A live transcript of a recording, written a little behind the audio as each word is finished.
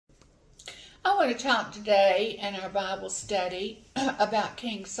I want to talk today in our Bible study about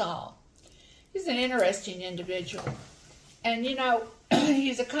King Saul. He's an interesting individual. And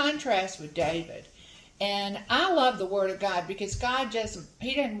he's a contrast with David. And I love the Word of God because God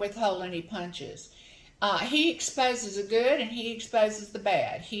he doesn't withhold any punches. He exposes the good and he exposes the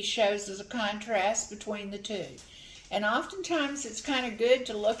bad. He shows us a contrast between the two. And oftentimes it's kind of good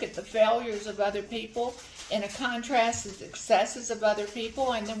to look at the failures of other people in a contrast to the successes of other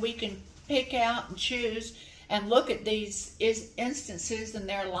people, and then we can pick out and choose and look at these instances in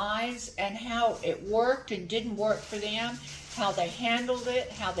their lives and how it worked and didn't work for them, how they handled it,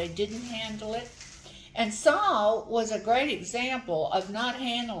 how they didn't handle it. And Saul was a great example of not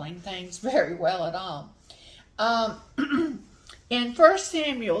handling things very well at all. In 1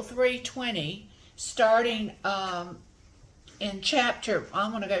 Samuel 3:20, starting in I'm going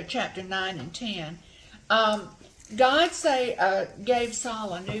to go chapter 9 and 10, God gave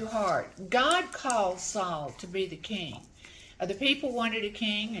Saul a new heart. God called Saul to be the king. The people wanted a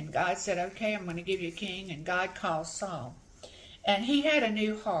king, and God said, okay, I'm going to give you a king, and God called Saul. And he had a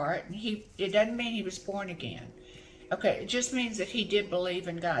new heart, and it doesn't mean he was born again. Okay, it just means that he did believe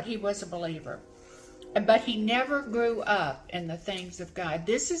in God. He was a believer. But he never grew up in the things of God.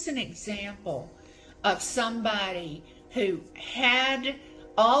 This is an example of somebody who had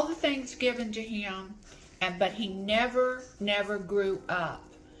all the things given to him, but he never grew up.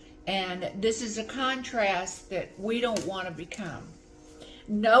 And this is a contrast that we don't want to become.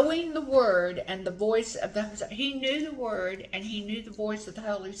 Knowing the Word and the voice of he knew the Word and he knew the voice of the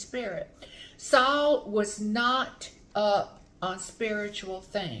Holy Spirit. Saul was not up on spiritual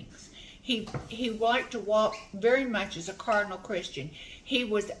things. He liked to walk very much as a cardinal Christian. He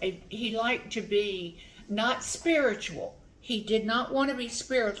liked to be not spiritual. He did not want to be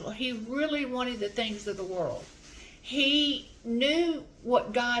spiritual. He really wanted the things of the world. He knew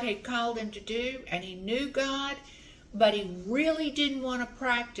what God had called him to do, and he knew God, but he really didn't want to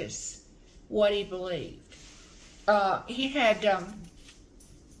practice what he believed. He had a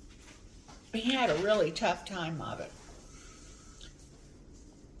really tough time of it.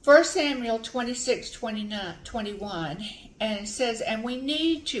 1 Samuel 26:21, and it says, and we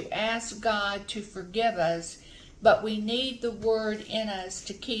need to ask God to forgive us, but we need the Word in us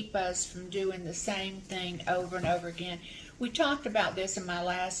to keep us from doing the same thing over and over again. We talked about this in my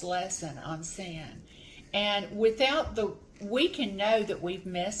last lesson on sin. And we can know that we've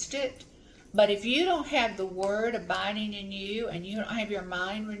missed it, but if you don't have the Word abiding in you and you don't have your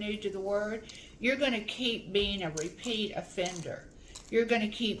mind renewed to the Word, you're going to keep being a repeat offender. You're going to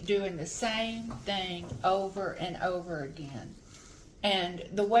keep doing the same thing over and over again. And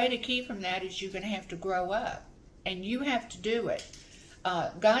the way to keep from that is you're going to have to grow up. And you have to do it.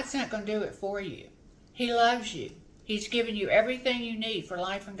 God's not going to do it for you. He loves you. He's given you everything you need for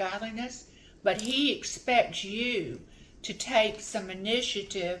life and godliness, but he expects you to take some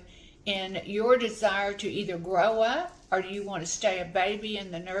initiative in your desire to either grow up, or do you want to stay a baby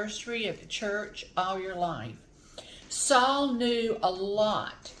in the nursery of the church all your life? Saul knew a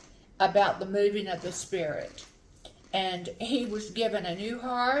lot about the moving of the Spirit, and he was given a new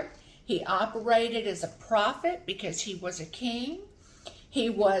heart. He operated as a prophet because he was a king. He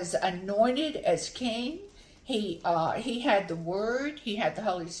was anointed as king. He had the Word. He had the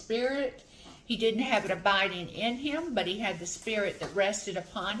Holy Spirit. He didn't have it abiding in him, but he had the Spirit that rested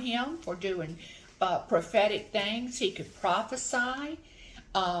upon him for doing prophetic things. He could prophesy.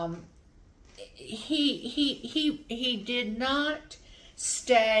 He did not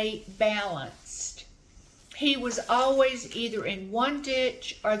stay balanced. He was always either in one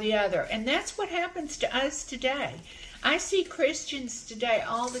ditch or the other. And that's what happens to us today. I see Christians today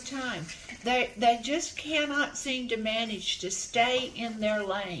all the time. They just cannot seem to manage to stay in their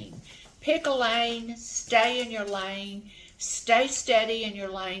lane. Pick a lane, stay in your lane, stay steady in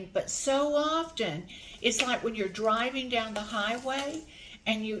your lane. But so often, it's like when you're driving down the highway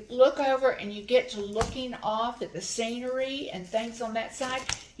and you look over and you get to looking off at the scenery and things on that side,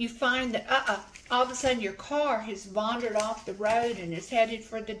 you find that all of a sudden your car has wandered off the road and is headed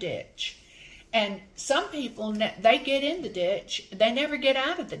for the ditch. And some people, they get in the ditch, they never get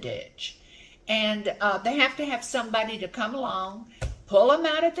out of the ditch. And they have to have somebody to come along, pull them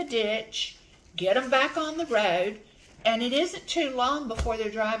out of the ditch, get them back on the road, and it isn't too long before they're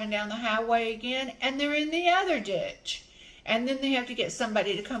driving down the highway again and they're in the other ditch. And then they have to get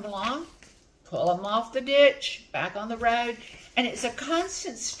somebody to come along, pull them off the ditch, back on the road. And it's a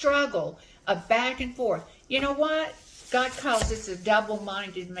constant struggle of back and forth. You know what? God calls this a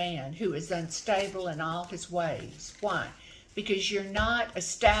double-minded man who is unstable in all his ways. Why? Because you're not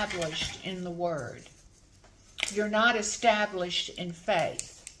established in the Word. You're not established in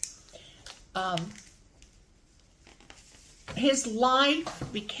faith. His life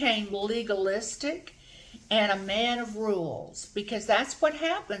became legalistic and a man of rules, because that's what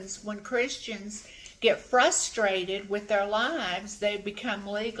happens when Christians get frustrated with their lives. They become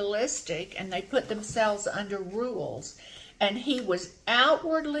legalistic and they put themselves under rules. And he was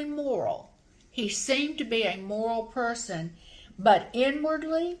outwardly moral. He seemed to be a moral person, but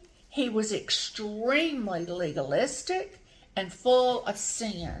inwardly he was extremely legalistic and full of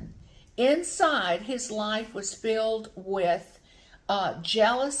sin. Inside, his life was filled with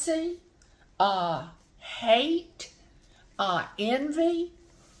jealousy, hate, envy.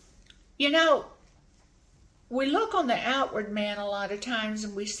 You know, we look on the outward man a lot of times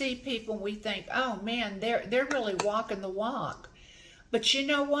and we see people and we think, oh man, they're really walking the walk. But you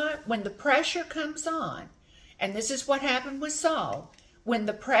know what? When the pressure comes on, and this is what happened with Saul, when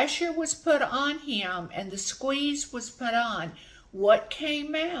the pressure was put on him and the squeeze was put on, what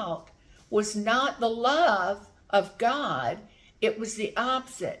came out was not the love of God. It was the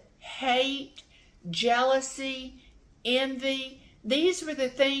opposite. Hate, jealousy, envy. These were the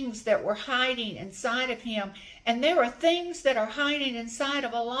things that were hiding inside of him. And there are things that are hiding inside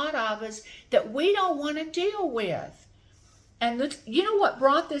of a lot of us that we don't want to deal with. And you know what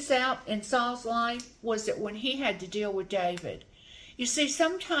brought this out in Saul's life was that when he had to deal with David. You see,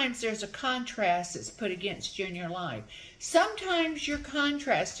 sometimes there's a contrast that's put against you in your life. Sometimes you're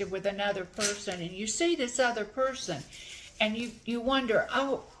contrasted with another person and you see this other person and you wonder,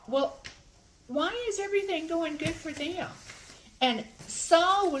 oh, well, why is everything going good for them? And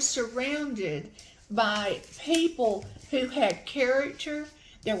Saul was surrounded by people who had character.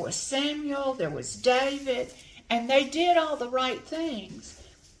 There was Samuel, there was David, and they did all the right things.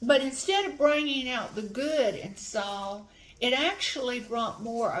 But instead of bringing out the good in Saul, it actually brought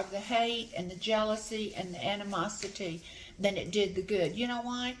more of the hate and the jealousy and the animosity than it did the good. You know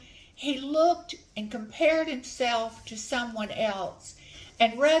why? He looked and compared himself to someone else.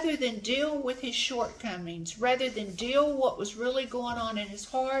 And rather than deal with his shortcomings, rather than deal what was really going on in his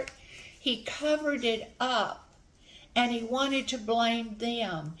heart, he covered it up. And he wanted to blame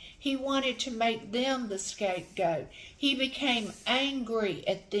them. He wanted to make them the scapegoat. He became angry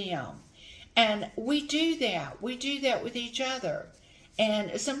at them. And we do that. We do that with each other.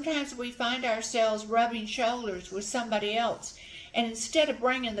 And sometimes we find ourselves rubbing shoulders with somebody else. And instead of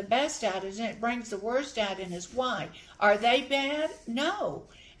bringing the best out of us, it brings the worst out in us. Why? Are they bad? No.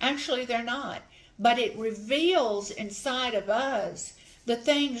 Actually, they're not. But it reveals inside of us the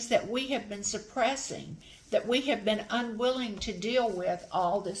things that we have been suppressing, that we have been unwilling to deal with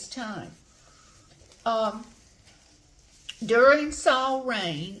all this time. During Saul's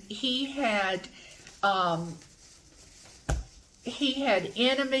reign, he had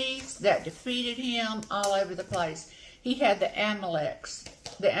enemies that defeated him all over the place. He had the Amaleks.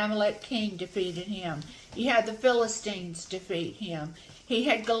 The Amalek king defeated him. He had the Philistines defeat him. He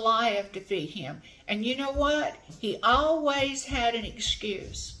had Goliath defeat him. And you know what? He always had an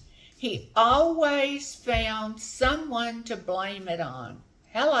excuse. He always found someone to blame it on.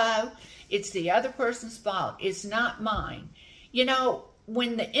 Hello, it's the other person's fault. It's not mine. You know,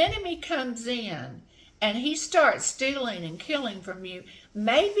 when the enemy comes in and he starts stealing and killing from you,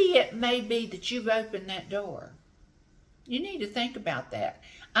 maybe it may be that you've opened that door. You need to think about that.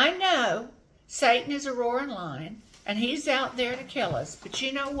 I know Satan is a roaring lion and he's out there to kill us. But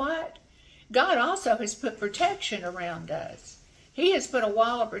you know what? God also has put protection around us. He has put a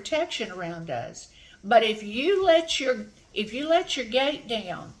wall of protection around us. But if you let your gate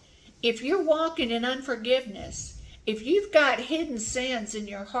down, if you're walking in unforgiveness, if you've got hidden sins in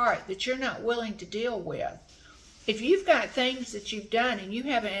your heart that you're not willing to deal with, if you've got things that you've done and you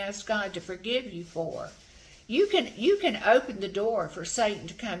haven't asked God to forgive you for, you can open the door for Satan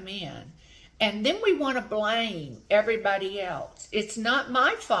to come in. And then we want to blame everybody else. It's not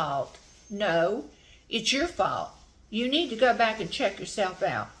my fault. No, it's your fault. You need to go back and check yourself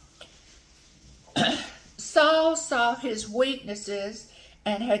out. Saul saw his weaknesses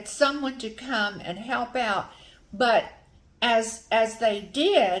and had someone to come and help out. But as they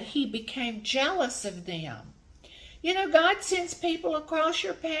did, he became jealous of them. You know, God sends people across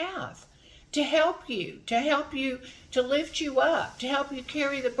your path to help you, to lift you up, to help you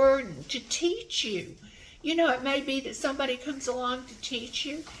carry the burden, to teach you. You know, it may be that somebody comes along to teach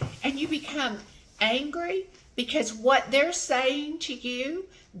you and you become angry because what they're saying to you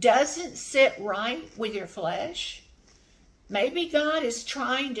doesn't sit right with your flesh. Maybe God is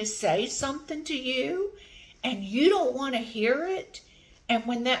trying to say something to you and you don't want to hear it. And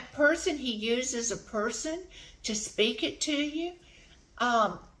when that person, he uses a person to speak it to you,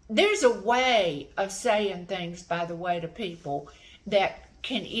 there's a way of saying things, by the way, to people that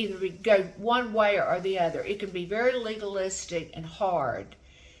can either go one way or the other. It can be very legalistic and hard,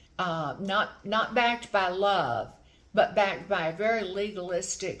 not backed by love, but backed by a very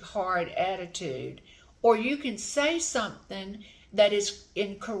legalistic, hard attitude. Or you can say something that is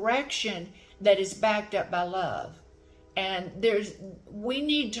in correction that is backed up by love. And we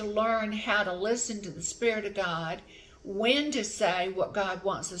need to learn how to listen to the Spirit of God, when to say what God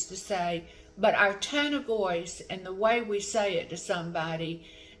wants us to say, but our tone of voice and the way we say it to somebody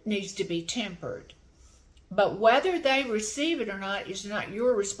needs to be tempered. But whether they receive it or not is not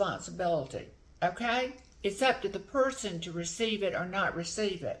your responsibility, okay? It's up to the person to receive it or not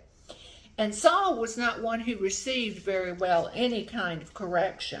receive it. And Saul was not one who received very well any kind of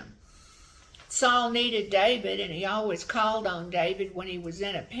correction. Saul needed David, and he always called on David when he was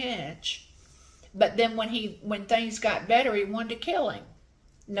in a pinch. But then when things got better, he wanted to kill him.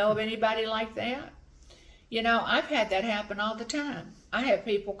 Know of anybody like that? You know, I've had that happen all the time. I have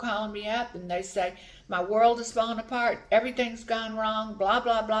people calling me up and they say, my world is falling apart, everything's gone wrong, blah,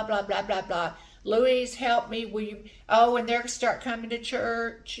 blah, blah, blah, blah, blah, blah. Louise, help me. Will you? Oh, and they'll start coming to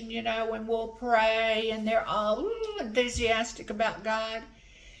church, and and we'll pray, and they're all enthusiastic about God.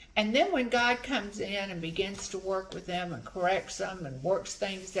 And then when God comes in and begins to work with them and corrects them and works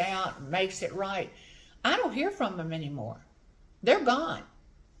things out and makes it right, I don't hear from them anymore. They're gone.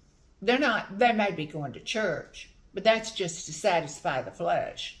 They're not, they may be going to church, but that's just to satisfy the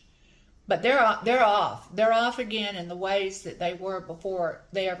flesh. But they're off. They're off again in the ways that they were before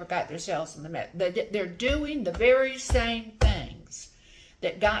they ever got themselves in the mess. They're doing the very same things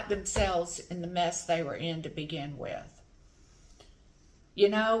that got themselves in the mess they were in to begin with. You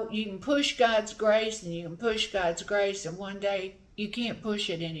know, you can push God's grace and you can push God's grace, and one day you can't push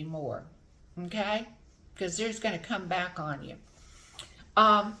it anymore, okay? Because there's going to come back on you.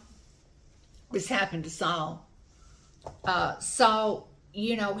 This happened to Saul. Saul,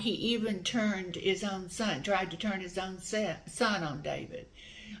 he even turned his own son, tried to turn his own son on David.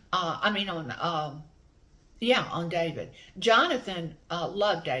 On David. Jonathan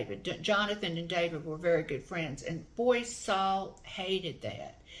loved David. Jonathan and David were very good friends. And boy, Saul hated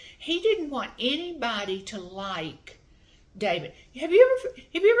that. He didn't want anybody to like David. Have you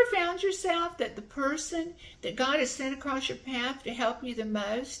ever found yourself that the person that God has sent across your path to help you the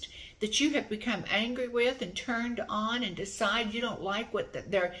most, that you have become angry with and turned on and decide you don't like what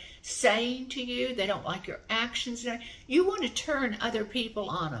they're saying to you, they don't like your actions, you want to turn other people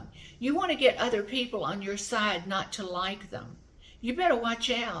on them. You want to get other people on your side not to like them. You better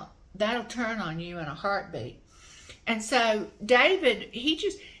watch out. That'll turn on you in a heartbeat. And so David, he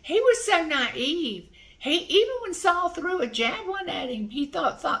was so naive. Even when Saul threw a javelin at him, he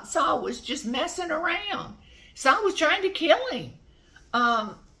thought Saul was just messing around. Saul was trying to kill him.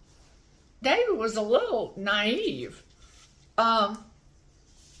 David was a little naive. Saul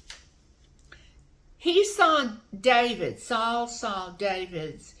saw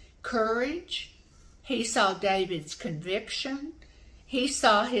David's courage. He saw David's conviction. He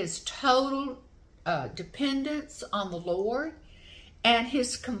saw his total dependence on the Lord and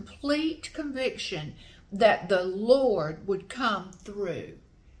his complete conviction that the Lord would come through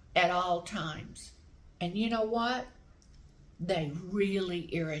at all times. And you know what? They really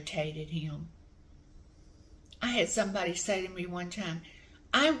irritated him. I had somebody say to me one time,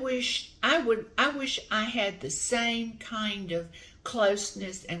 I wish I had the same kind of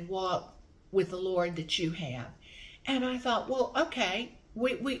closeness and walk with the Lord that you have. And I thought, well, okay,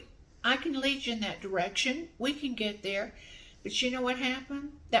 I can lead you in that direction. We can get there. But you know what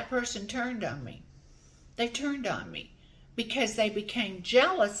happened? That person turned on me. They turned on me because they became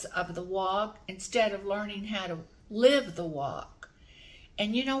jealous of the walk instead of learning how to live the walk.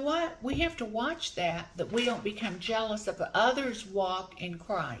 And you know what? We have to watch that we don't become jealous of others' walk in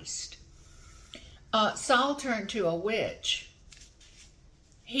Christ. Saul turned to a witch.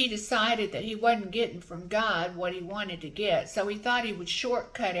 He decided that he wasn't getting from God what he wanted to get, so he thought he would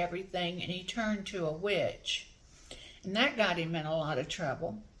shortcut everything, and he turned to a witch. And that got him in a lot of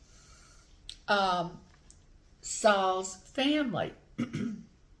trouble. Saul's family.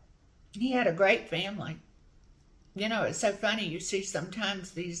 He had a great family. It's so funny. You see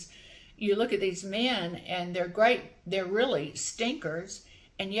sometimes you look at these men and they're great. They're really stinkers,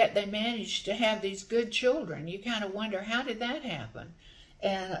 and yet they manage to have these good children. You kind of wonder, how did that happen?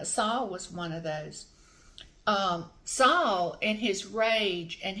 And Saul was one of those. Saul, in his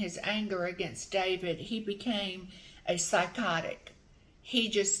rage and his anger against David, he became a psychotic.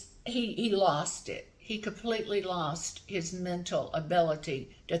 He lost it. He completely lost his mental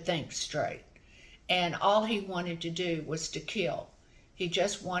ability to think straight. And all he wanted to do was to kill. He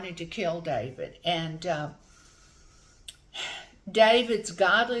just wanted to kill David. And David's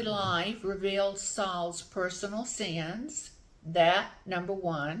godly life revealed Saul's personal sins. That, number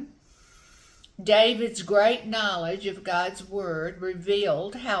one. David's great knowledge of God's word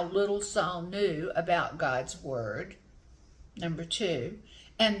revealed how little Saul knew about God's word. Number two.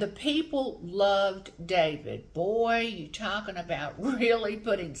 And the people loved David. Boy, you talking about really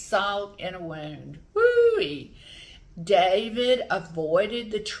putting salt in a wound. Woo-wee. David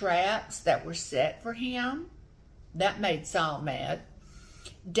avoided the traps that were set for him. That made Saul mad.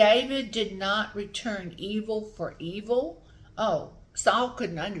 David did not return evil for evil. Oh, Saul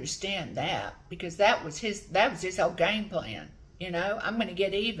couldn't understand that, because that was his whole game plan. You know, I'm going to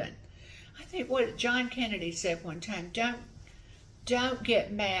get even. I think what John Kennedy said one time, don't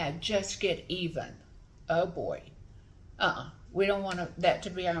get mad, just get even. Oh boy. We don't want that to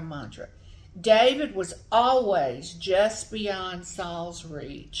be our mantra. David was always just beyond Saul's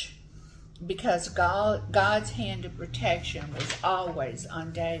reach, because God's hand of protection was always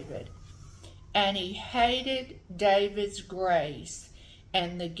on David. And he hated David's grace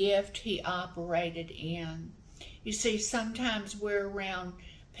and the gift he operated in. You see, sometimes we're around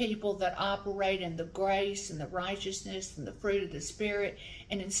people that operate in the grace and the righteousness and the fruit of the Spirit,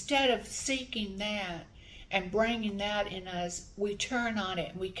 and instead of seeking that and bringing that in us, we turn on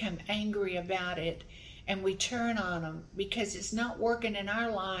it and we become angry about it, and we turn on them because it's not working in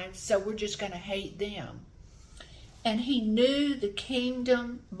our lives, so we're just going to hate them. And he knew the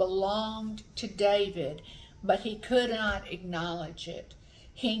kingdom belonged to David, but he could not acknowledge it.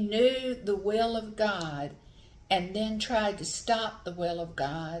 He knew the will of God and then tried to stop the will of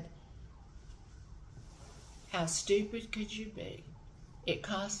God. How stupid could you be? It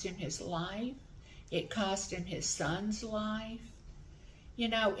cost him his life. It cost him his son's life. You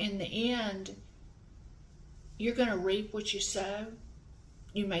know, in the end, you're going to reap what you sow.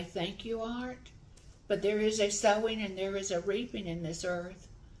 You may think you aren't, but there is a sowing and there is a reaping in this earth.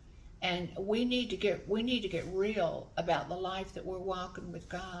 And we need to get real about the life that we're walking with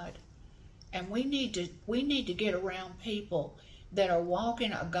God. And we need to get around people that are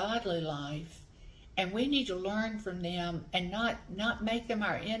walking a godly life, and we need to learn from them and not make them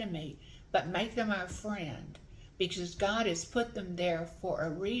our enemy, but make them our friend, because God has put them there for a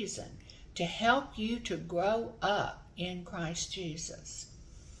reason, to help you to grow up in Christ Jesus.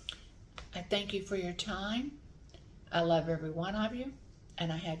 I thank you for your time. I love every one of you,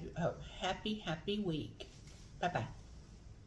 and I have a happy week. Bye-bye.